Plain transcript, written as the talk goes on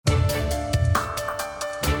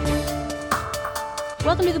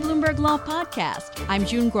Welcome to the Bloomberg Law Podcast. I'm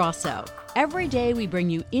June Grosso. Every day we bring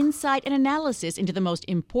you insight and analysis into the most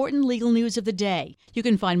important legal news of the day. You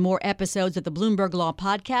can find more episodes of the Bloomberg Law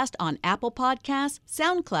Podcast on Apple Podcasts,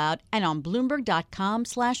 SoundCloud, and on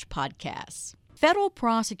Bloomberg.com/podcasts. Federal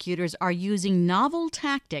prosecutors are using novel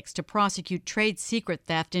tactics to prosecute trade secret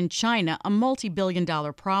theft in China, a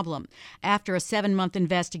multi-billion-dollar problem. After a 7-month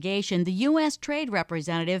investigation, the U.S. Trade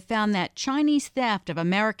Representative found that Chinese theft of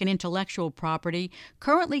American intellectual property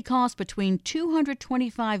currently costs between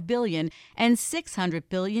 $225 billion and $600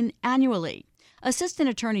 billion annually. Assistant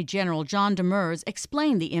Attorney General John Demers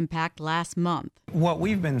explained the impact last month. What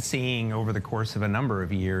we've been seeing over the course of a number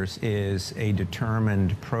of years is a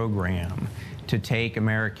determined program to take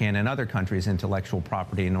American and other countries' intellectual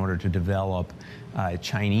property in order to develop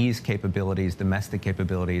Chinese capabilities, domestic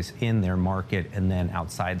capabilities in their market and then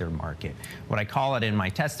outside their market. What I call it in my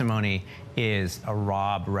testimony is a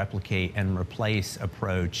rob, replicate, and replace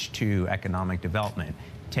approach to economic development.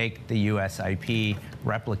 Take the U.S. IP,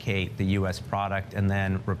 replicate the U.S. product, and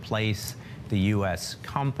then replace the U.S.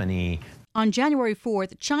 company. On January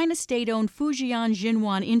 4th, China state-owned Fujian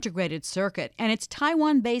Jinwan Integrated Circuit and its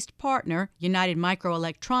Taiwan-based partner, United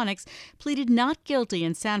Microelectronics, pleaded not guilty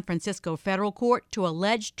in San Francisco federal court to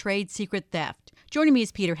alleged trade secret theft. Joining me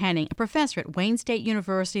is Peter Henning, a professor at Wayne State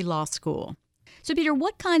University Law School. So, Peter,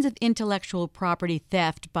 what kinds of intellectual property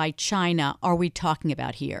theft by China are we talking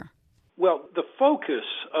about here? Well, the focus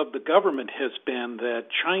of the government has been that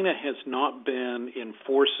China has not been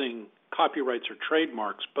enforcing copyrights or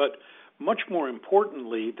trademarks, but much more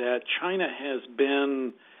importantly, that China has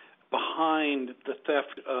been behind the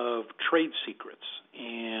theft of trade secrets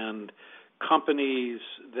and companies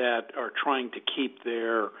that are trying to keep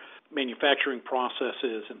their manufacturing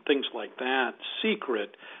processes and things like that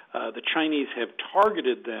secret. The Chinese have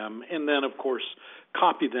targeted them and then, of course,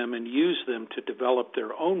 copy them and use them to develop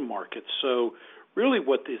their own markets. So really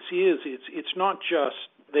what this is, it's not just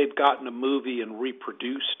they've gotten a movie and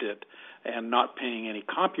reproduced it and not paying any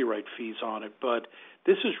copyright fees on it, but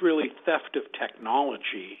this is really theft of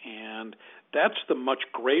technology, and that's the much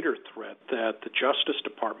greater threat that the Justice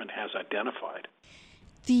Department has identified.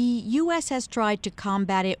 The U.S. has tried to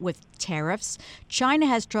combat it with tariffs. China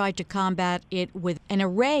has tried to combat it with an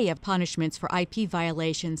array of punishments for IP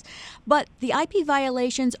violations. But the IP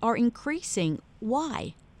violations are increasing.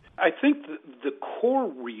 Why? I think the core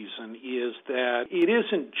reason is that it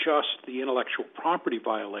isn't just the intellectual property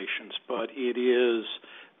violations, but it is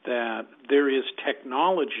that there is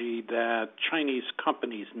technology that Chinese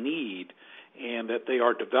companies need and that they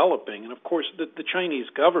are developing. And, of course, the Chinese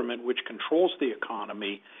government, which controls the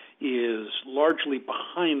economy, is largely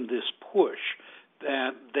behind this push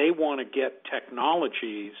that they want to get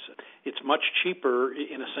technologies. It's much cheaper,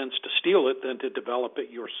 in a sense, to steal it than to develop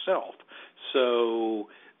it yourself. So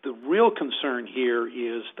the real concern here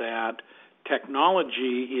is that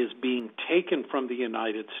technology is being taken from the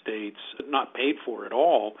United States, not paid for at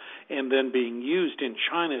all, and then being used in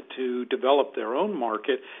China to develop their own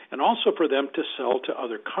market and also for them to sell to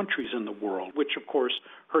other countries in the world, which, of course,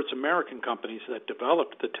 hurts American companies that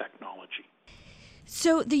developed the technology.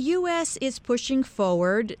 So the U.S. is pushing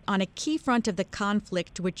forward on a key front of the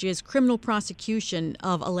conflict, which is criminal prosecution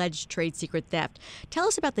of alleged trade secret theft. Tell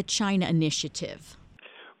us about the China initiative.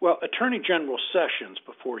 Well, Attorney General Sessions,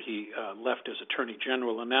 before he left as Attorney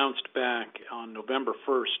General, announced back on November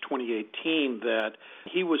 1st, 2018, that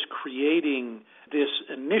he was creating this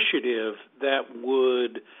initiative that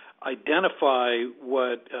would identify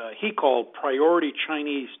what he called priority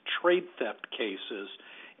Chinese trade theft cases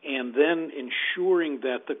and then ensuring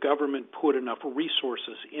that the government put enough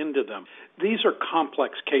resources into them. These are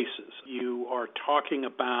complex cases. You are talking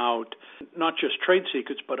about not just trade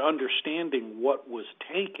secrets, but understanding what was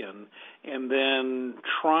taken and then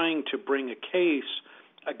trying to bring a case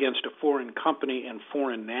against a foreign company and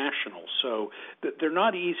foreign nationals. So they're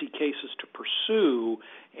not easy cases to pursue,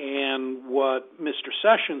 and what Mr.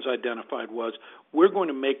 Sessions identified was, we're going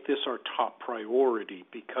to make this our top priority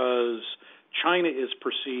because China is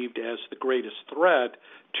perceived as the greatest threat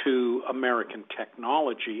to American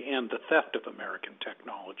technology and the theft of American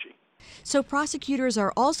technology. So prosecutors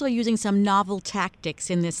are also using some novel tactics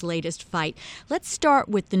in this latest fight. Let's start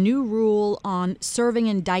with the new rule on serving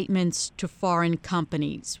indictments to foreign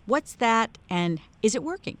companies. What's that, and is it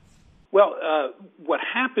working? Well, what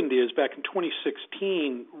happened is back in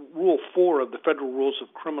 2016, Rule 4 of the Federal Rules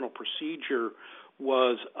of Criminal Procedure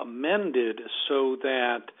was amended so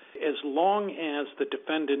that as long as the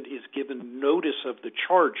defendant is given notice of the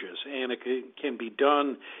charges, and it can be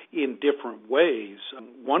done in different ways.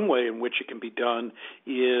 One way in which it can be done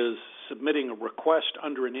is submitting a request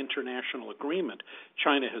under an international agreement.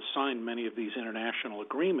 China has signed many of these international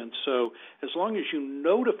agreements, so as long as you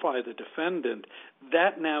notify the defendant,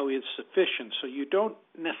 that now is sufficient. So you don't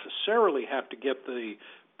necessarily have to get the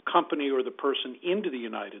company or the person into the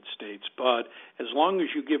United States, but as long as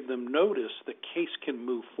you give them notice, the case can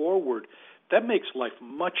move forward. That makes life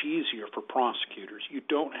much easier for prosecutors. You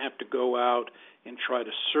don't have to go out and try to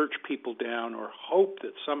search people down or hope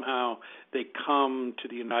that somehow they come to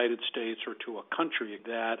the United States or to a country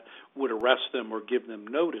that would arrest them or give them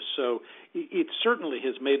notice. So it certainly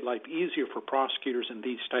has made life easier for prosecutors in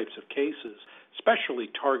these types of cases, especially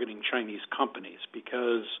targeting Chinese companies,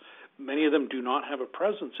 because many of them do not have a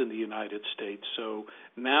presence in the United States, so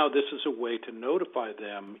now this is a way to notify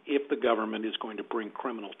them if the government is going to bring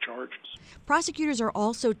criminal charges. Prosecutors are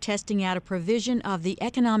also testing out a provision of the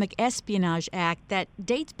Economic Espionage Act that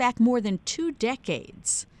dates back more than 2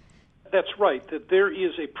 decades. That's right, that there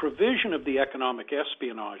is a provision of the Economic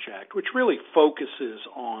Espionage Act which really focuses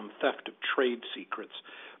on theft of trade secrets.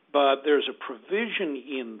 But there's a provision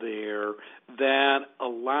in there that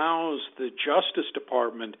allows the Justice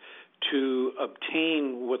Department to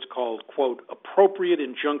obtain what's called, quote, appropriate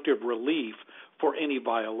injunctive relief for any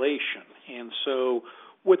violation. And so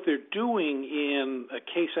what they're doing in a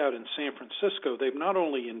case out in San Francisco, they've not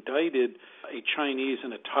only indicted a Chinese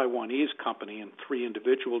and a Taiwanese company and 3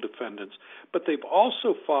 individual defendants, but they've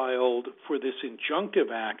also filed for this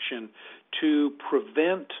injunctive action to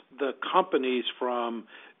prevent the companies from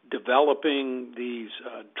developing these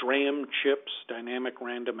DRAM chips, dynamic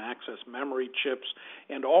random access memory chips,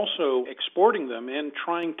 and also exporting them and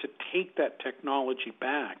trying to take that technology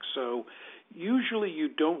back. So usually you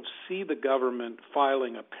don't see the government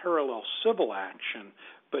filing a parallel civil action,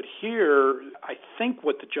 but here I think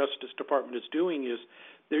what the Justice Department is doing is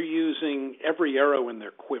they're using every arrow in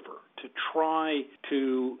their quiver to try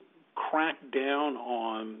to crack down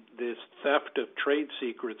on this theft of trade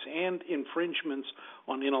secrets and infringements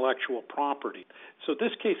on intellectual property. So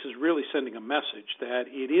this case is really sending a message that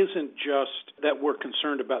it isn't just that we're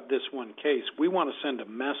concerned about this one case. We want to send a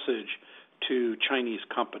message to Chinese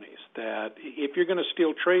companies that if you're going to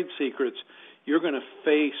steal trade secrets, you're going to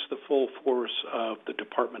face the full force of the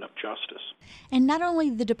Department of Justice. And not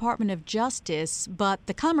only the Department of Justice, but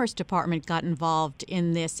the Commerce Department got involved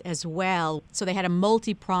in this as well. So they had a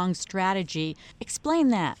multi-pronged strategy. Explain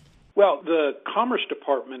that. Well, the Commerce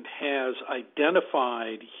Department has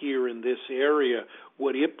identified here in this area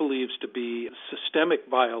what it believes to be systemic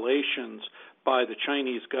violations by the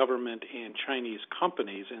Chinese government and Chinese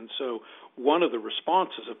companies. And so one of the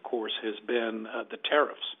responses, of course, has been the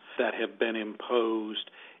tariffs that have been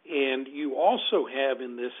imposed. And you also have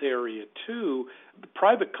in this area, too, the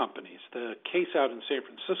private companies. The case out in San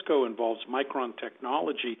Francisco involves Micron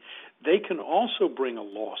Technology. They can also bring a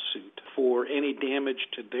lawsuit for any damage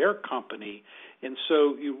to their company. And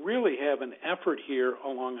so you really have an effort here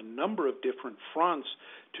along a number of different fronts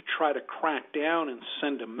to try to crack down and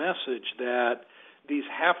send a message that these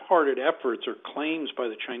half-hearted efforts or claims by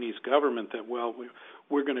the Chinese government that, well,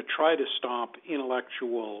 we're going to try to stop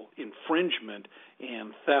intellectual infringement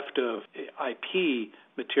and theft of IP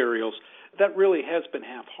materials, that really has been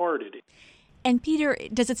half-hearted. And Peter,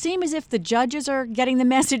 does it seem as if the judges are getting the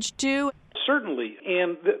message too? Certainly,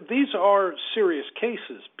 and these are serious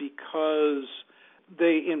cases because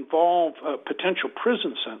they involve potential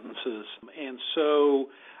prison sentences. And so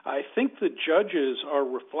I think the judges are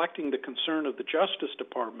reflecting the concern of the Justice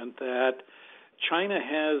Department that China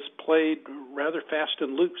has played rather fast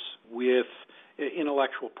and loose with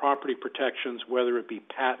intellectual property protections, whether it be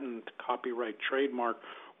patent, copyright, trademark,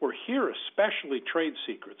 or here especially trade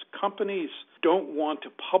secrets. Companies don't want to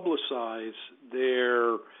publicize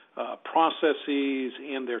their processes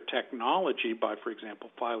and their technology by, for example,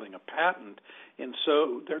 filing a patent. And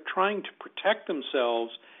so they're trying to protect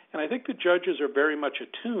themselves. And I think the judges are very much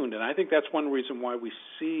attuned. And I think that's one reason why we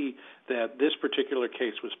see that this particular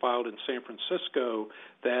case was filed in San Francisco,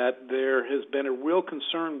 that there has been a real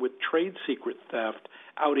concern with trade secret theft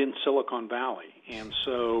out in Silicon Valley. And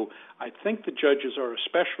so I think the judges are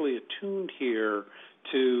especially attuned here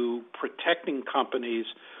to protecting companies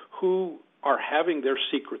who are having their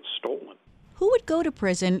secrets stolen. Who would go to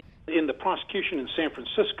prison? In the prosecution in San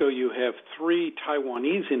Francisco, you have 3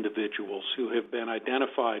 Taiwanese individuals who have been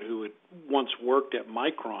identified who had once worked at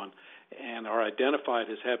Micron and are identified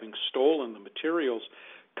as having stolen the materials.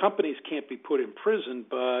 Companies can't be put in prison,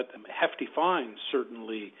 but hefty fines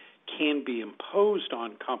certainly can be imposed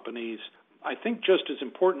on companies I think just as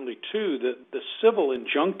importantly, too, that the civil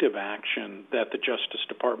injunctive action that the Justice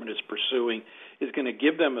Department is pursuing is going to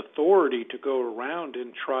give them authority to go around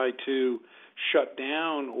and try to shut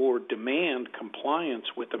down or demand compliance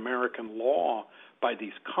with American law by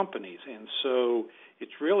these companies. And so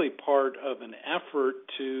it's really part of an effort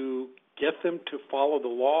to get them to follow the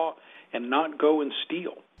law and not go and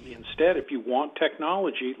steal. Instead, if you want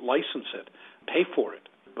technology, license it, pay for it.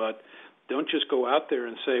 But don't just go out there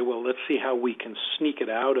and say, well, let's see how we can sneak it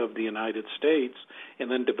out of the United States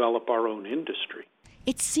and then develop our own industry.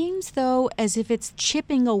 It seems, though, as if it's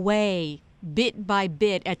chipping away bit by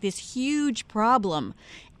bit at this huge problem.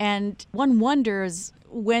 And one wonders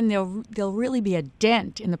when there'll really be a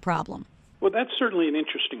dent in the problem. Well, that's certainly an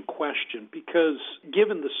interesting question because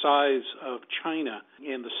given the size of China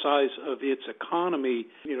and the size of its economy,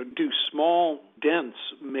 do small dents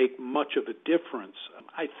make much of a difference?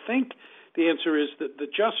 I think the answer is that the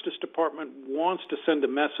Justice Department wants to send a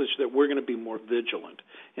message that we're going to be more vigilant.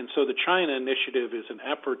 And so the China Initiative is an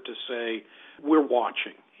effort to say, we're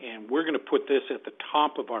watching, and we're going to put this at the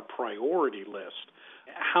top of our priority list.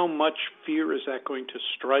 How much fear is that going to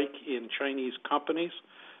strike in Chinese companies?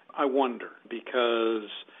 I wonder, because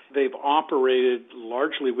they've operated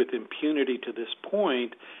largely with impunity to this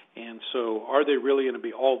point, and so are they really going to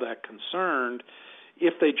be all that concerned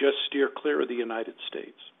if they just steer clear of the United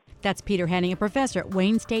States? That's Peter Henning, a professor at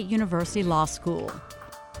Wayne State University Law School.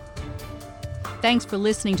 Thanks for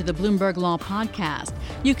listening to the Bloomberg Law Podcast.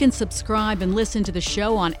 You can subscribe and listen to the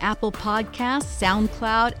show on Apple Podcasts,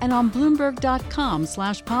 SoundCloud, and on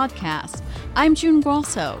Bloomberg.com/podcast. I'm June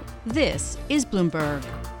Grosso. This is Bloomberg.